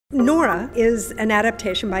Nora is an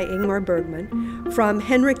adaptation by Ingmar Bergman from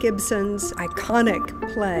Henrik Ibsen's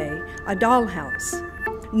iconic play, A Dollhouse.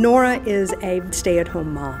 Nora is a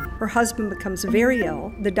stay-at-home mom. Her husband becomes very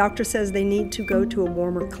ill. The doctor says they need to go to a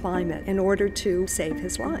warmer climate in order to save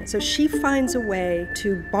his life. So she finds a way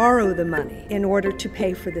to borrow the money in order to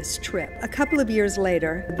pay for this trip. A couple of years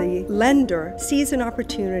later, the lender sees an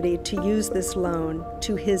opportunity to use this loan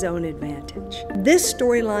to his own advantage. This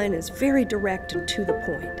storyline is very direct and to the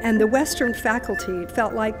point, and the Western faculty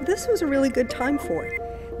felt like this was a really good time for it.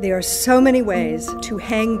 There are so many ways to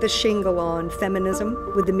hang the shingle on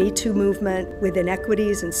feminism, with the Me Too movement, with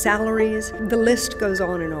inequities and salaries. The list goes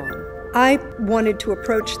on and on. I wanted to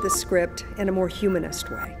approach the script in a more humanist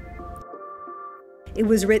way. It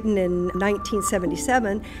was written in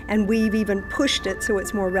 1977, and we've even pushed it so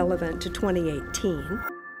it's more relevant to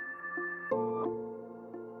 2018.